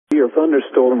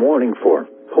thunderstorm warning for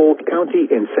Polk County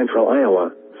in central Iowa,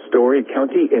 Story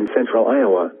County in central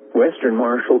Iowa, western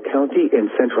Marshall County in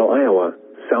central Iowa,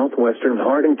 southwestern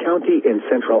Hardin County in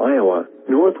central Iowa,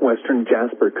 northwestern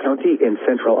Jasper County in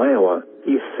central Iowa,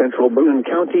 east central Boone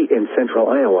County in central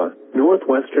Iowa,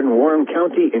 northwestern Warren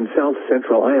County in south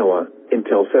central Iowa,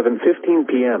 until 7:15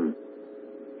 p.m.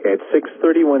 At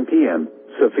 6:31 p.m.,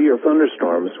 severe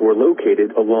thunderstorms were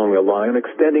located along a line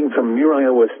extending from near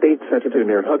Iowa State Center to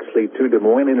near Huxley to Des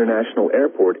Moines International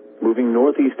Airport, moving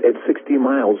northeast at 60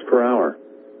 miles per hour.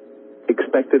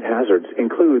 Expected hazards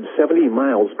include 70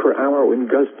 miles per hour wind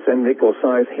gusts and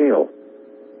nickel-size hail.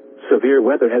 Severe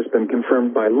weather has been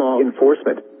confirmed by law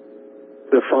enforcement.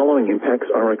 The following impacts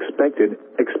are expected.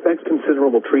 Expect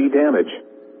considerable tree damage.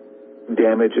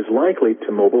 Damage is likely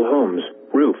to mobile homes,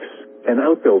 roofs, and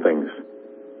outbuildings.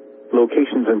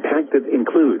 Locations impacted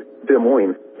include Des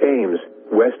Moines, Ames,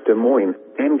 West Des Moines,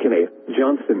 Ankeny,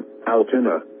 Johnson,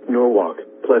 Altoona, Norwalk,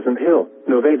 Pleasant Hill,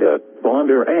 Nevada,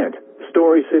 Bondurant,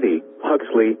 Story City,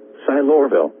 Huxley,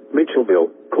 Silourville,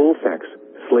 Mitchellville, Colfax,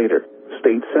 Slater,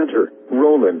 State Center,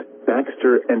 Roland,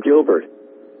 Baxter, and Gilbert.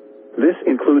 This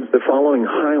includes the following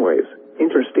highways: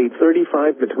 Interstate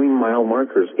 35 between mile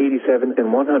markers 87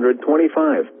 and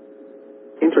 125.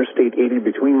 Interstate 80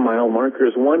 between mile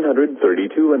markers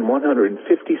 132 and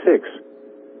 156.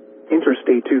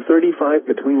 Interstate 235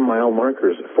 between mile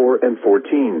markers 4 and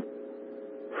 14.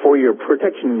 For your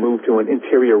protection, move to an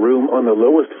interior room on the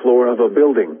lowest floor of a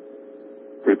building.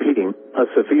 Repeating, a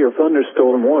severe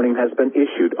thunderstorm warning has been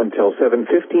issued until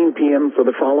 7:15 p.m. for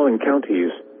the following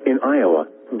counties in Iowa: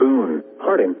 Boone,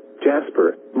 Hardin,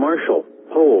 Jasper, Marshall,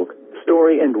 Polk,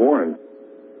 Story, and Warren.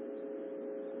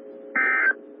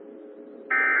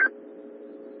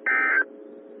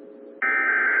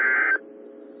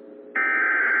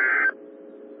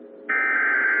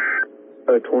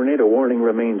 A tornado warning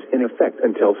remains in effect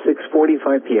until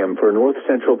 6:45 p.m. for north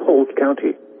central Polk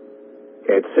County.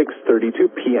 At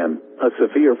 6:32 p.m., a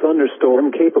severe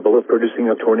thunderstorm capable of producing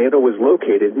a tornado was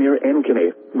located near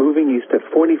Ankeny, moving east at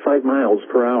 45 miles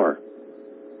per hour.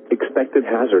 Expected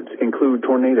hazards include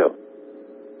tornado.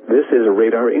 This is a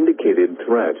radar-indicated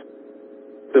threat.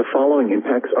 The following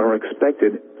impacts are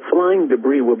expected. Flying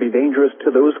debris will be dangerous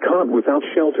to those caught without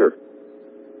shelter.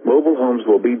 Mobile homes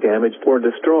will be damaged or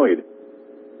destroyed.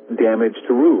 Damage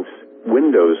to roofs,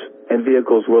 windows, and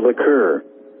vehicles will occur.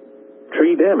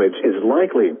 Tree damage is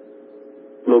likely.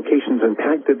 Locations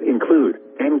impacted include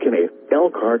Ankeny,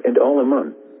 Elkhart, and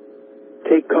Allemande.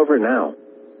 Take cover now.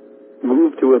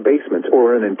 Move to a basement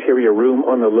or an interior room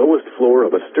on the lowest floor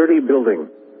of a sturdy building.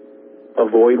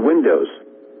 Avoid windows.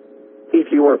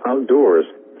 If you are outdoors,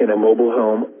 in a mobile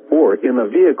home, or in a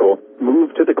vehicle,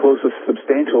 move to the closest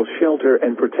substantial shelter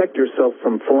and protect yourself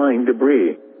from flying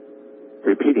debris.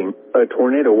 Repeating, a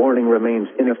tornado warning remains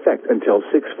in effect until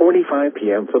 6:45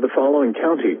 p.m. for the following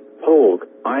county: Polk,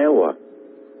 Iowa.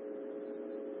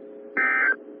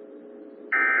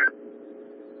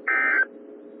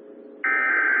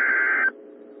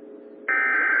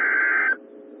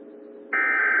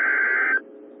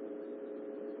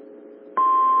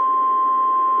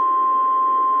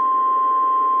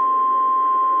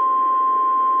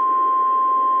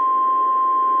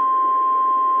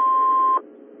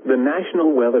 The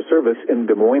National Weather Service in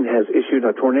Des Moines has issued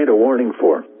a tornado warning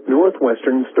for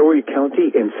northwestern Story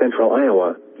County in central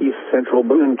Iowa, east central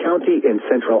Boone County in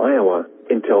central Iowa,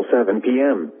 until 7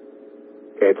 p.m.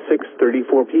 At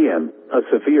 6:34 p.m., a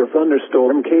severe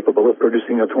thunderstorm capable of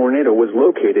producing a tornado was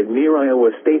located near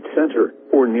Iowa State Center,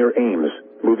 or near Ames,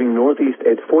 moving northeast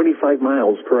at 45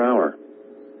 miles per hour.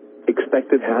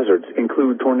 Expected hazards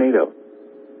include tornado.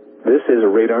 This is a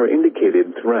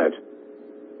radar-indicated threat.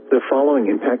 The following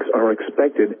impacts are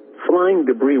expected. Flying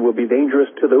debris will be dangerous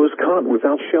to those caught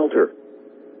without shelter.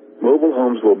 Mobile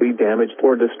homes will be damaged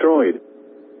or destroyed.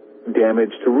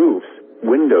 Damage to roofs,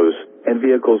 windows, and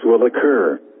vehicles will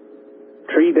occur.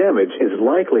 Tree damage is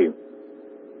likely.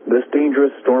 This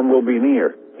dangerous storm will be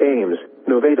near Ames,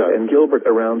 Nevada, and Gilbert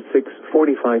around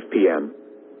 6:45 p.m.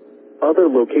 Other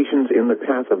locations in the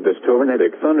path of this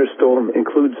tornadic thunderstorm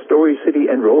include Story City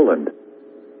and Roland.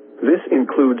 This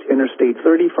includes Interstate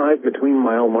 35 between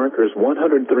mile markers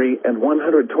 103 and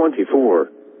 124.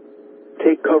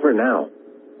 Take cover now.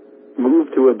 Move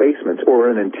to a basement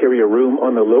or an interior room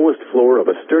on the lowest floor of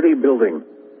a sturdy building.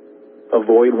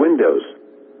 Avoid windows.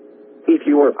 If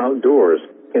you are outdoors,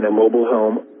 in a mobile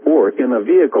home, or in a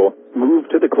vehicle, move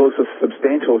to the closest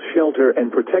substantial shelter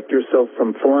and protect yourself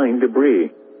from flying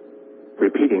debris.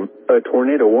 Repeating, a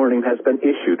tornado warning has been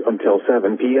issued until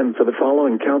 7 p.m. for the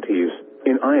following counties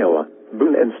in Iowa: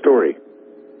 Boone and Story.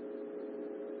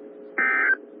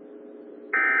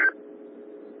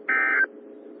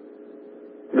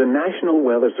 The National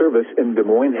Weather Service in Des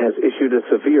Moines has issued a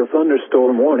severe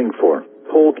thunderstorm warning for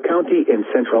Polk County in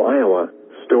central Iowa,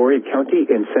 Story County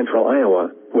in central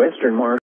Iowa, western Marshall